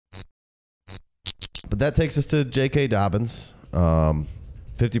that takes us to JK Dobbins.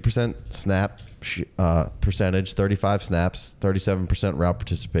 50% snap percentage, 35 snaps, 37% route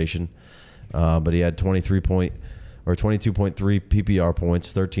participation. But he had 22.3 PPR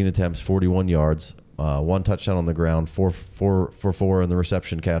points, 13 attempts, 41 yards, 1 touchdown on the ground, 4 in the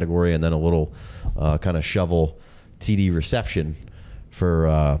reception category, and then a little kind of shovel TD reception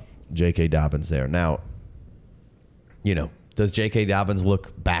for JK Dobbins there. Now, does JK Dobbins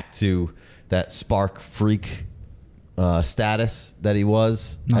look back to that spark freak status that he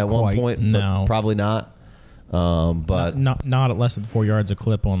was not at quite. one point? No, probably not. But not at less than 4 yards a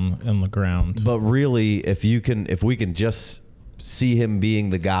clip on the ground. But really, if we can just see him being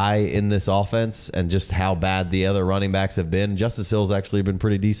the guy in this offense and just how bad the other running backs have been, Justice Hill's actually been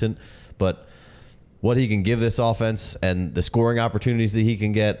pretty decent, but what he can give this offense and the scoring opportunities that he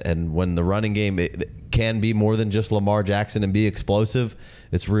can get, and when the running game it can be more than just Lamar Jackson and be explosive,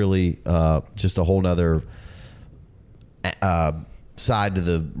 it's really just a whole nother side to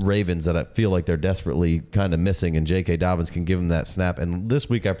the Ravens that I feel like they're desperately kind of missing, and J.K. Dobbins can give him that snap. And this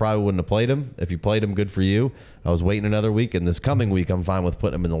week I probably wouldn't have played him. If you played him, good for you. I was waiting another week, and this coming week I'm fine with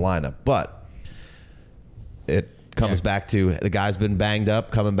putting him in the lineup. But it comes back to the guy's been banged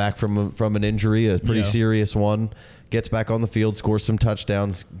up, coming back from an injury, a pretty serious one, gets back on the field, scores some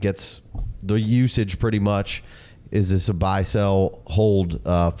touchdowns, gets the usage pretty much. Is this a buy, sell, hold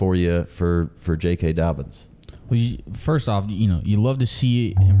for you for J.K. Dobbins? Well, first off, you love to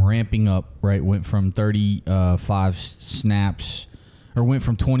see him ramping up, right? Went from 35 snaps, or went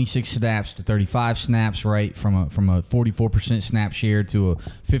from 26 snaps to 35 snaps, right? From a 44% snap share to a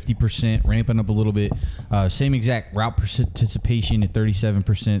 50%, ramping up a little bit. Same exact route participation at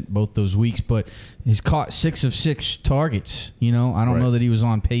 37% both those weeks, but he's caught 6 of 6 targets. I don't know that he was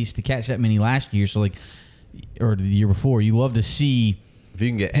on pace to catch that many last year, or the year before. You love to see. If you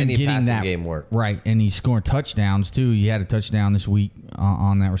can get any passing game work. Right, and he's scoring touchdowns, too. He had a touchdown this week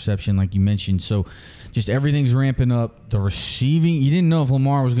on that reception, like you mentioned. So just everything's ramping up. The receiving, you didn't know if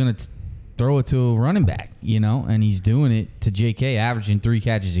Lamar was going to throw it to a running back, and he's doing it to J.K., averaging 3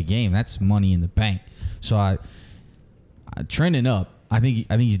 catches a game. That's money in the bank. So I trending up. I think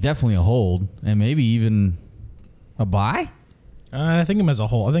he's definitely a hold, and maybe even a buy. I think him as a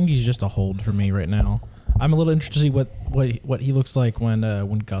hold. I think he's just a hold for me right now. I'm a little interested to see what he looks like when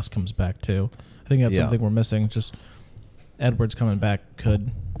Gus comes back too. I think that's something we're missing. Just Edwards coming back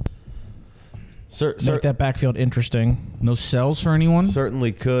could make that backfield interesting. No sells for anyone?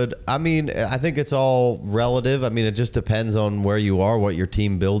 Certainly could. I mean, I think it's all relative. I mean, it just depends on where you are, what your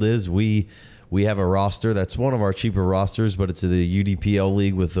team build is. We have a roster that's one of our cheaper rosters, but it's the UDPL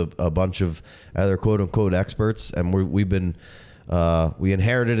league with a bunch of other quote unquote experts, and we've been. We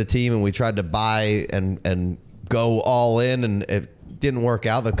inherited a team and we tried to buy and go all in, and it didn't work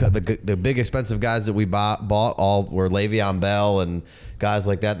out. The big expensive guys that we bought all were Le'Veon Bell and guys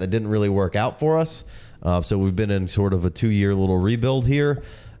like that didn't really work out for us. So we've been in sort of a 2-year little rebuild here.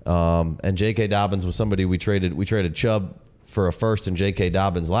 And J.K. Dobbins was somebody we traded. We traded Chubb for a first and J.K.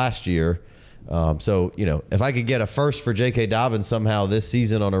 Dobbins last year. So, if I could get a first for J.K. Dobbins somehow this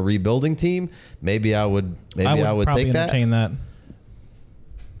season on a rebuilding team, maybe I would take that. Entertain that.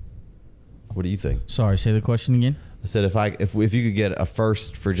 What do you think? Sorry, say the question again. I said if you could get a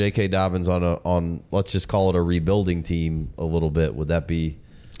first for J.K. Dobbins on let's just call it a rebuilding team a little bit, would that be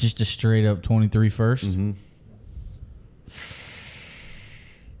just a straight up 23 first? Mm-hmm.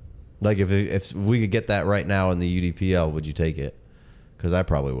 Like if we could get that right now in the UDPL, would you take it? Because I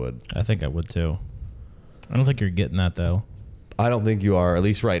probably would. I think I would too. I don't think you're getting that though. I don't think you are, at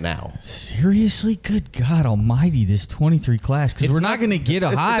least right now. Seriously? Good God almighty, this 23 class. Because we're not going to get a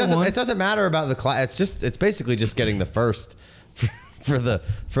high one. It doesn't matter about the class. It's basically just getting the first for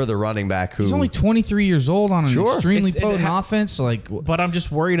the running back who... He's only 23 years old on an extremely potent offense. But I'm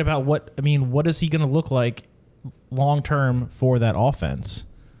just worried about what is he going to look like long term for that offense?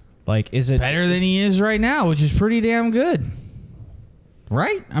 Is it... Better than he is right now, which is pretty damn good.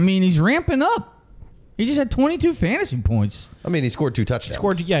 Right? I mean, he's ramping up. He just had 22 fantasy points. I mean, he scored 2 touchdowns.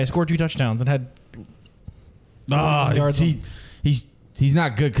 He scored 2 touchdowns and had. He's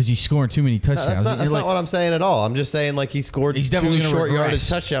not good because he's scoring too many touchdowns. No, that's not what I'm saying at all. I'm just saying he scored 2 short yardage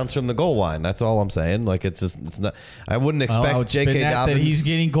touchdowns from the goal line. That's all I'm saying. It's not. I wouldn't expect I would J.K. Dobbins that he's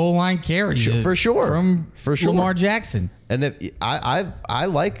getting goal line carries for sure from Lamar Jackson. And if I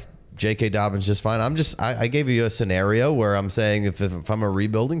like J.K. Dobbins just fine. I gave you a scenario where I'm saying if I'm a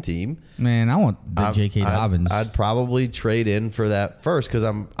rebuilding team, man, I want the J.K. Dobbins. I'd probably trade in for that first because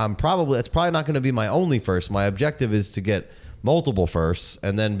that's probably not going to be my only first. My objective is to get multiple firsts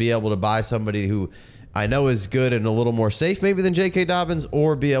and then be able to buy somebody who I know is good and a little more safe maybe than J.K. Dobbins,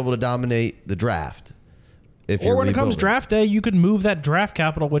 or be able to dominate the draft. if you're or when it comes rebuilding. draft day, you could move that draft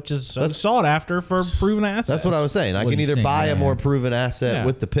capital, which is so sought after for proven assets. That's what I was saying. I can either buy a more proven asset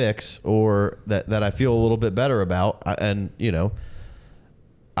with the picks, or that I feel a little bit better about. And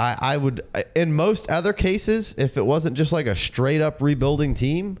I would, in most other cases, if it wasn't just like a straight up rebuilding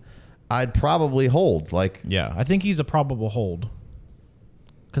team, I'd probably hold. I think he's a probable hold,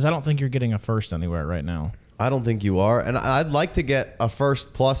 because I don't think you're getting a first anywhere right now. I don't think you are, and I'd like to get a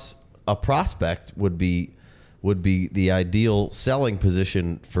first plus a prospect would be the ideal selling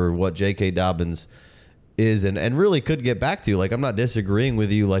position for what JK Dobbins is, and really could get back to. I'm not disagreeing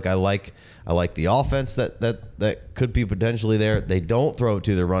with you. I like the offense that could be potentially there. They don't throw it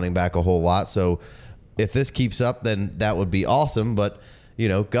to the running back a whole lot, so if this keeps up, then that would be awesome. But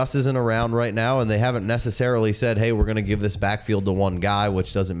Gus isn't around right now, and they haven't necessarily said, hey, we're going to give this backfield to one guy,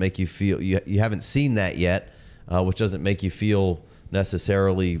 which doesn't make you feel, you haven't seen that yet, which doesn't make you feel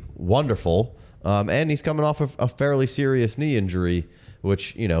necessarily wonderful. And he's coming off of a fairly serious knee injury,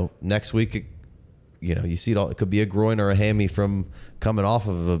 which, next week, you see it could be a groin or a hammy from coming off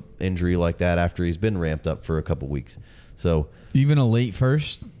of an injury like that after he's been ramped up for a couple weeks. So even a late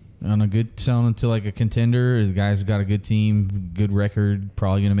first on a good selling into a contender, the guy's got a good team, good record,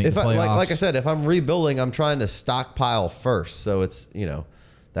 probably going to make the playoffs. Like I said, if I'm rebuilding, I'm trying to stockpile first. So it's,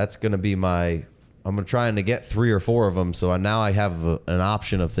 that's going to be I'm trying to get 3 or 4 of them. So now I have an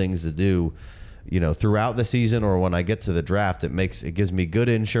option of things to do, throughout the season, or when I get to the draft. It gives me good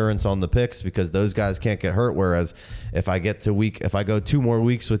insurance on the picks, because those guys can't get hurt. Whereas if I go 2 more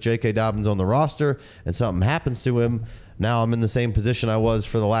weeks with JK Dobbins on the roster and something happens to him, now I'm in the same position I was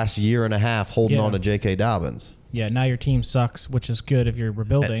for the last year and a half holding on to JK Dobbins. Yeah, now your team sucks, which is good if you're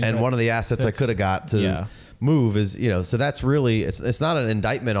rebuilding. And one of the assets I could have got to move is, so that's really, it's not an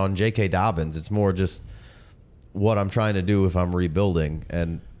indictment on JK Dobbins. It's more just what I'm trying to do if I'm rebuilding.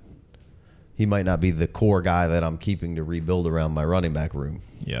 And he might not be the core guy that I'm keeping to rebuild around my running back room.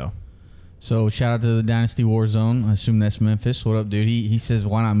 Yeah. So shout out to the Dynasty War Zone. I assume that's Memphis. What up, dude? He says,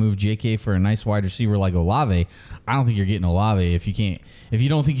 why not move JK for a nice wide receiver like Olave? I don't think you're getting Olave. If you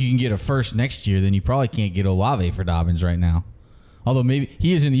don't think you can get a first next year, then you probably can't get Olave for Dobbins right now. Although maybe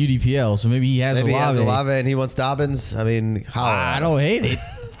he is in the UDPL, so maybe he has Olave. Maybe he has Olave and he wants Dobbins. I mean, I don't hate it.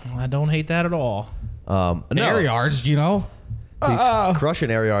 I don't hate that at all. No. Air yards, He's crushing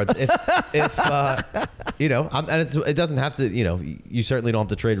air yards. If it doesn't have to, you certainly don't have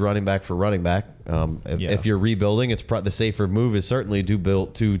to trade running back for running back. If you're rebuilding, the safer move is certainly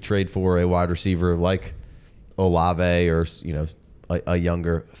to trade for a wide receiver like Olave, or a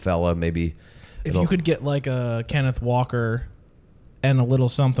younger fella maybe. If you could get a Kenneth Walker and a little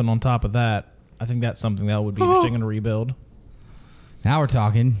something on top of that, I think that's something that would be interesting in a rebuild. Now we're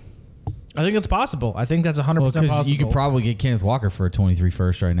talking. I think it's possible. I think that's 100% possible. You could probably get Kenneth Walker for a 23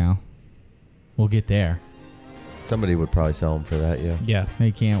 first right now. We'll get there. Somebody would probably sell him for that, yeah. Yeah.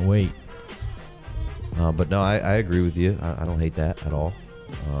 They can't wait. But no, I agree with you. I don't hate that at all.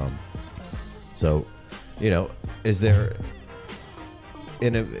 So, is there...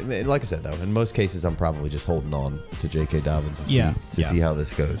 like I said, though, in most cases, I'm probably just holding on to J.K. Dobbins to see how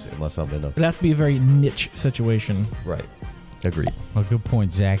this goes, unless I'm in a... It'd have to be a very niche situation. Right. Agreed. Well, good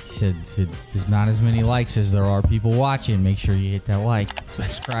point, Zach. He said there's not as many likes as there are people watching. Make sure you hit that like,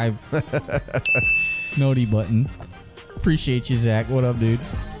 subscribe, noti button. Appreciate you, Zach. What up, dude?